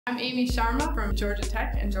I'm Amy Sharma from Georgia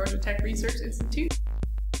Tech and Georgia Tech Research Institute.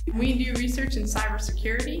 We do research in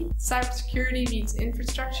cybersecurity. Cybersecurity meets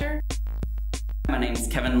infrastructure. My name is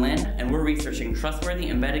Kevin Lin, and we're researching trustworthy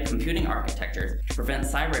embedded computing architectures to prevent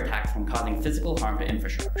cyber attacks from causing physical harm to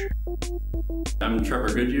infrastructure. I'm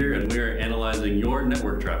Trevor Goodyear, and we are analyzing your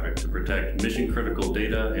network traffic to protect mission-critical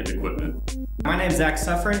data and equipment. My name is Zach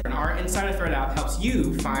Suffren, and our Insider Threat app helps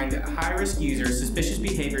you find high-risk users, suspicious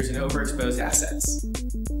behaviors, and overexposed assets.